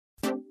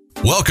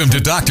Welcome to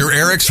Dr.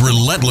 Eric's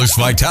Relentless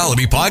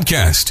Vitality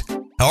Podcast.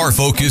 Our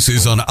focus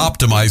is on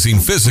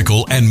optimizing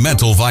physical and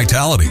mental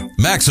vitality,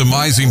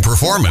 maximizing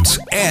performance,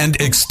 and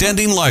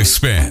extending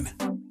lifespan.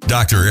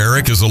 Dr.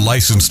 Eric is a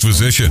licensed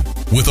physician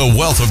with a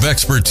wealth of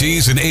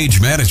expertise in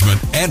age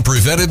management and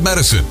preventive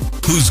medicine,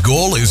 whose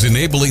goal is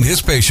enabling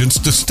his patients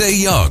to stay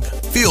young,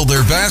 feel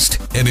their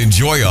best, and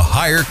enjoy a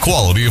higher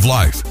quality of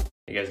life.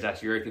 Hey guys,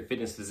 Dr. Eric, the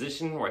fitness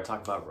physician, where I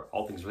talk about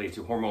all things related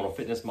to hormonal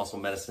fitness, muscle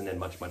medicine, and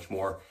much, much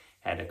more.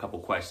 Had a couple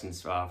questions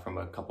from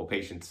a couple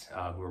patients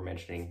who were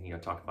mentioning,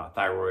 talking about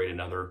thyroid and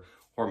other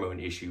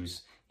hormone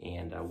issues,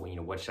 and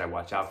what should I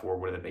watch out for?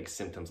 What are the big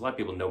symptoms? A lot of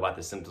people know about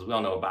the symptoms. We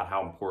all know about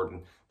how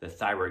important the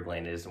thyroid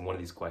gland is, and one of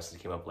these questions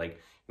came up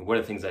like, what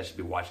are the things I should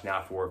be watching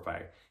out for if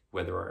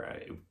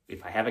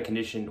I have a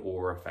condition,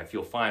 or if I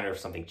feel fine, or if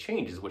something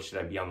changes, what should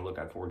I be on the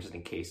lookout for, just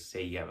in case,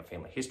 say you have a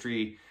family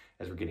history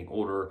as we're getting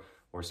older,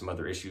 or some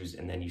other issues,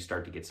 and then you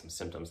start to get some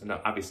symptoms. And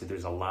obviously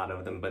there's a lot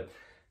of them, but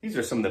these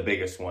are some of the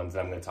biggest ones that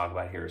I'm going to talk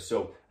about here.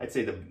 So I'd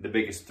say the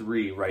biggest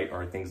three, right,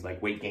 are things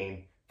like weight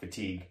gain,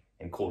 fatigue,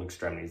 and cold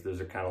extremities.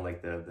 Those are kind of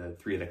like the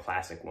three of the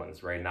classic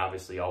ones, right? And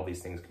obviously all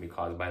these things can be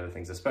caused by other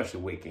things, especially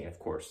weight gain, of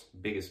course.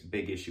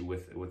 Big issue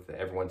with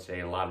everyone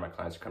today. A lot of my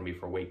clients are coming to me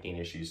for weight gain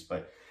issues,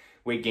 but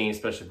weight gain,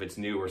 especially if it's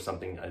new or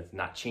something that's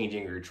not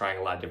changing, or you're trying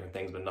a lot of different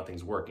things, but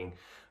nothing's working.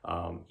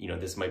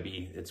 This might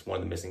be, it's one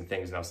of the missing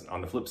things. Now,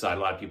 on the flip side,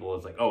 a lot of people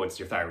is like, oh, it's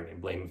your thyroid,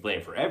 and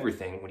blame for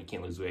everything when you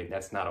can't lose weight.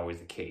 That's not always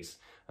the case.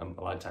 A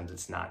lot of times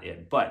it's not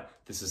it, but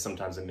this is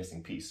sometimes a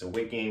missing piece. So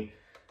weight gain,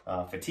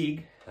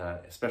 fatigue,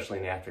 especially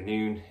in the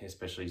afternoon,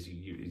 especially as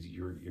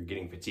you're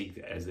getting fatigued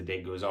as the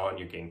day goes on,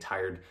 you're getting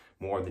tired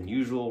more than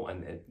usual,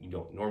 and you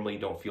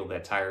don't feel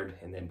that tired,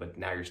 but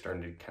now you're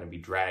starting to kind of be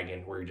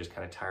dragging, where you're just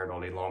kind of tired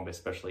all day long, but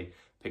especially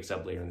picks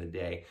up later in the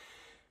day.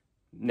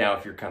 Now,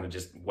 if you're kind of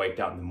just wiped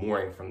out in the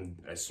morning from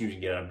as soon as you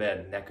get out of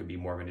bed, that could be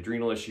more of an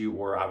adrenal issue,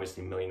 or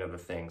obviously a million other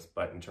things.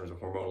 But in terms of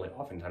hormonally,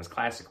 oftentimes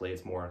classically,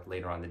 it's more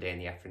later on in the day in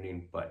the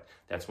afternoon. But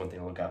that's one thing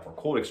to look out for.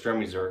 Cold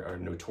extremities are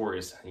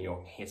notorious,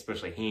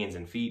 especially hands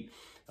and feet.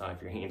 If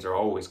your hands are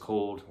always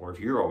cold, or if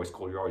you're always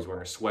cold, you're always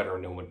wearing a sweater,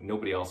 and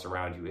nobody else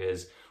around you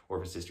is, or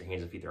if it's just your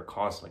hands and feet that are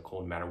constantly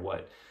cold no matter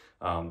what.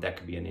 That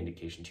could be an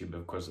indication too,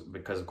 but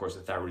because of course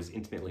the thyroid is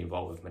intimately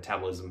involved with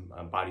metabolism,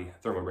 body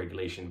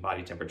thermoregulation,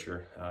 body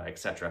temperature,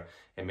 etc.,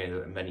 and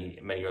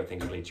many other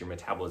things related to your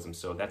metabolism.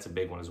 So that's a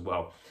big one as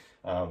well.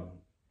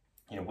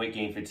 Weight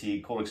gain,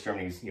 fatigue, cold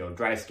extremities,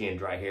 dry skin,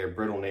 dry hair,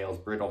 brittle nails,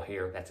 brittle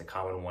hair. That's a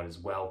common one as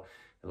well.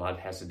 A lot of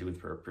it has to do with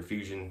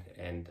perfusion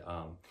and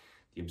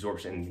the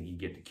absorption. You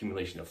get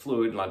accumulation of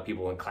fluid. A lot of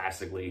people, and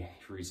classically,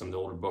 if you read some of the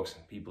older books,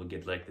 people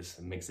get like this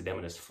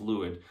myxodematous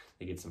fluid.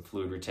 They get some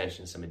fluid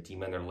retention, some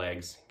edema in their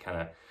legs,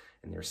 and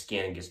their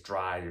skin gets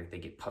dry, they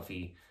get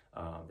puffy.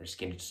 Their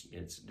skin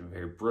it's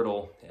very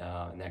brittle,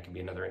 and that can be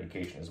another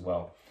indication as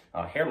well.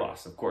 Hair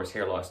loss, of course,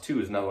 hair loss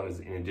too is another one.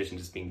 In addition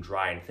to just being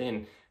dry and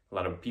thin, a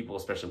lot of people,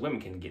 especially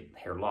women, can get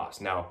hair loss.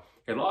 Now,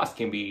 hair loss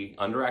can be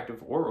underactive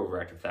or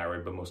overactive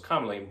thyroid, but most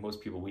commonly,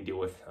 most people we deal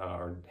with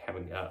are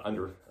having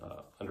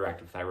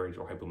underactive thyroid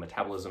or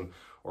hypometabolism,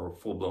 or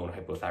full-blown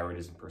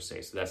hypothyroidism per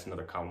se. So that's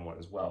another common one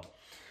as well.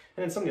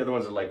 And then some of the other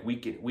ones are like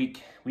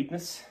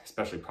weakness,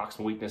 especially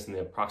proximal weakness in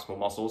the proximal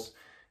muscles,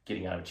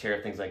 getting out of a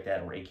chair, things like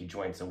that, or achy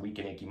joints. So weak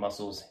and achy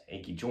muscles,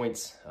 achy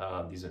joints.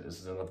 This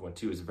is another one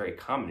too. Is a very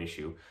common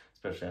issue,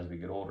 especially as we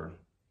get older.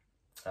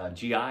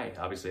 GI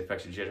obviously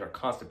affects your GI.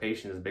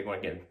 Constipation is a big one.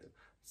 Again,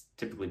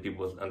 typically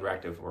people with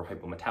underactive or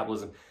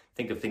hypometabolism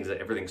think of things that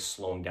everything's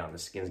slowing down. The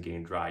skin's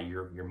getting dry,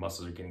 your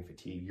muscles are getting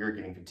fatigued, you're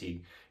getting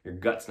fatigued, your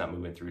gut's not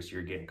moving through, so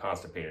you're getting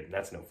constipated.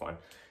 That's no fun.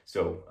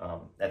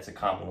 So that's a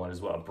common one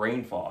as well.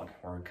 Brain fog,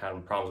 or kind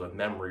of problems with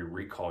memory,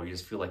 recall. You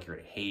just feel like you're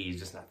in a haze,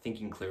 just not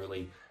thinking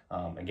clearly.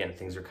 Again,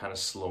 things are kind of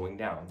slowing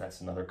down.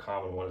 That's another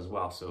common one as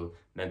well. So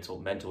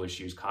mental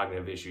issues,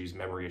 cognitive issues,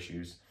 memory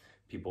issues.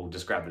 People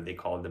describe it, they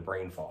call it the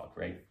brain fog,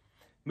 right?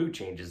 Mood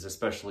changes,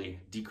 especially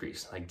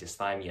decrease, like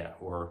dysthymia,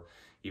 or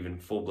even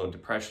full-blown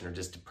depression, or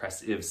just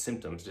depressive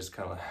symptoms, just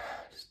kind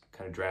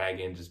of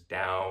dragging, just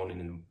down, and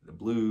in the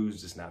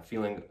blues, just not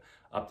feeling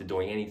up to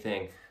doing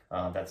anything.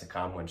 That's a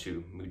common one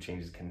too. Mood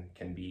changes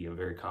can be a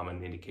very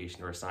common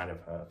indication or a sign of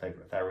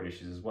thyroid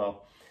issues as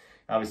well.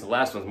 Obviously, the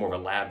last one's more of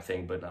a lab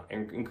thing, but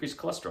increased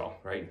cholesterol,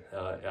 right?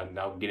 And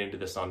I'll get into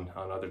this on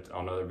other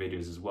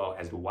videos as well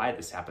as to why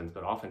this happens.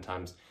 But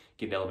oftentimes,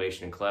 get an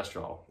elevation in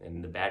cholesterol,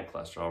 and the bad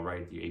cholesterol,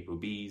 right? The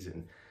ApoBs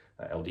and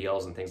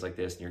LDLs and things like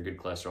this, and your good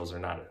cholesterols are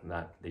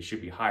not. They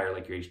should be higher,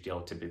 like your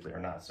HDL typically are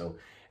not. So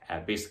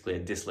basically, a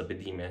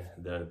dyslipidemia,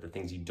 the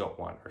things you don't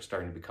want, are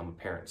starting to become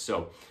apparent.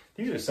 So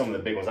these are some of the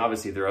big ones.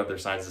 Obviously, there are other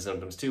signs and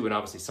symptoms too, and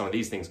obviously some of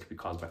these things could be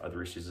caused by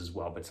other issues as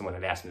well. But someone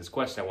had asked me this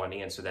question, I wanted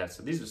to answer that.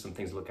 So these are some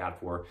things to look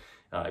out for.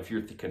 If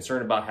you're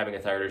concerned about having a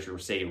thyroid issue, or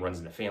say it runs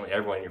in the family,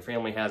 everyone in your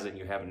family has it, and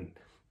you haven't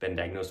been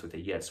diagnosed with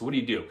it yet. So what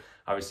do?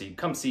 Obviously, you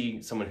come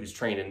see someone who's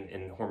trained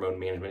in hormone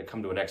management,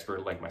 come to an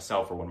expert like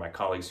myself or one of my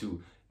colleagues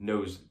who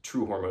knows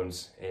true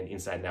hormones and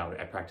inside and out.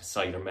 I practice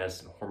cellular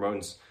medicine,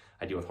 hormones.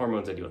 I deal with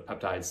hormones, I deal with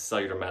peptides,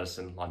 cellular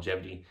medicine,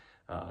 longevity,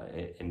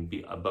 and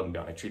be above and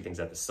beyond. I treat things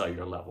at the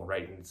cellular level,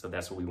 right? And so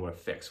that's what we want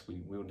to fix. We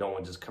don't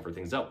want to just cover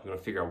things up. We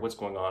want to figure out what's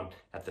going on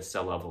at the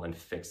cell level and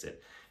fix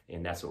it.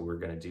 And that's what we're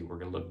going to do. We're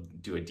going to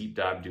do a deep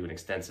dive, do an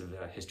extensive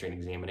history and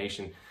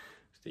examination,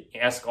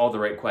 ask all the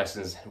right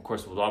questions. Of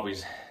course, we'll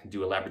always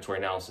do a laboratory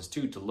analysis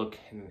too to look,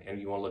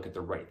 and you want to look at the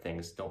right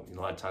things. A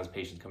lot of times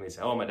patients come in and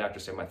say, oh, my doctor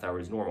said my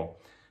thyroid is normal.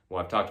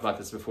 Well, I've talked about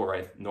this before,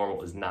 right?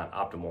 Normal is not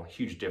optimal,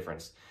 huge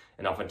difference.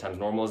 And oftentimes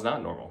normal is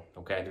not normal,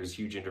 okay? There's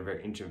huge individual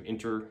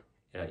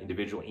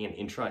and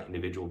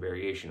intra-individual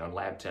variation on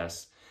lab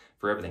tests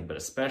for everything, but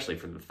especially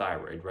for the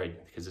thyroid,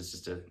 right? Because it's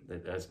just a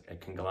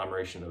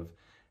conglomeration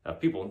of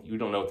people. You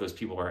don't know if those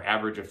people are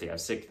average, if they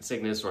have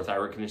sickness or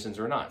thyroid conditions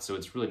or not. So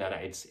it's really not,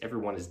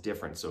 everyone is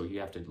different. So you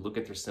have to look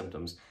at their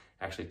symptoms,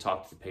 actually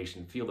talk to the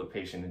patient, feel the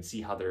patient, and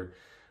see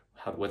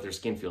what their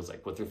skin feels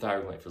like, what their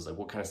thyroid gland feels like,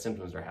 what kind of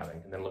symptoms they're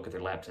having, and then look at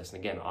their lab tests. And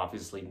again,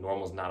 obviously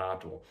normal is not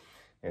optimal.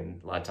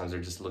 And a lot of times they're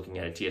just looking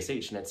at a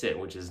TSH and that's it,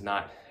 which is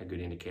not a good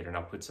indicator. And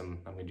I'm going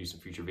to do some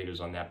future videos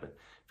on that, but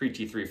free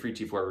T3, free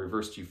T4,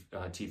 reverse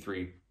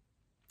T3,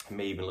 I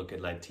may even look at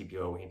like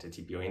TPO,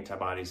 anti-TPO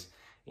antibodies,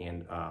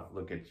 and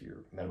look at your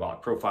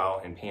metabolic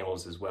profile and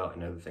panels as well,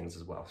 and other things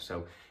as well.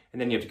 So,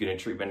 and then you have to get in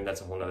treatment, and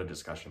that's a whole nother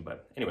discussion.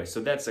 But anyway, so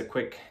that's a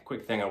quick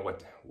thing on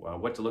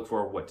what to look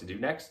for, what to do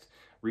next.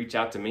 Reach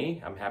out to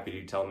me. I'm happy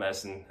to do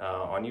telemedicine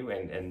on you,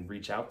 and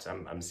reach out.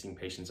 I'm seeing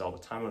patients all the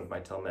time with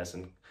my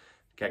telemedicine.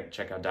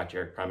 Check out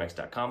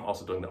drericprimex.com.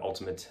 Also doing the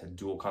ultimate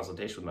dual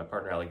consultation with my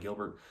partner, Ali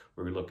Gilbert,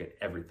 where we look at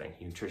everything: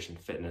 nutrition,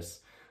 fitness,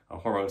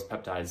 hormones,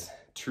 peptides,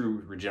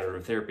 true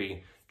regenerative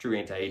therapy, true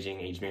anti-aging,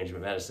 age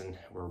management medicine.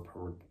 We're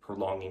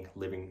prolonging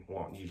living,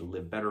 want you to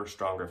live better,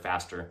 stronger,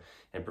 faster,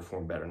 and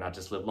perform better. Not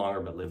just live longer,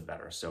 but live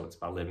better. So it's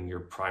about living your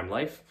prime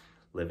life,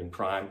 living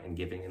prime, and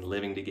giving, and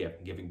living to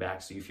give, giving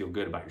back so you feel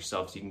good about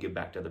yourself, so you can give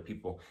back to other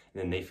people,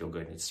 and then they feel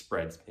good, and it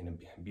spreads in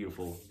a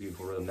beautiful,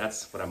 beautiful rhythm.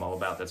 That's what I'm all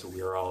about. That's what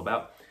we are all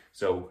about.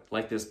 So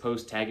like this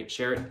post, tag it,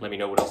 share it. Let me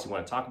know what else you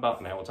want to talk about,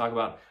 and I will talk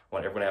about. I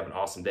want everyone to have an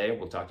awesome day.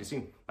 We'll talk to you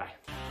soon. Bye.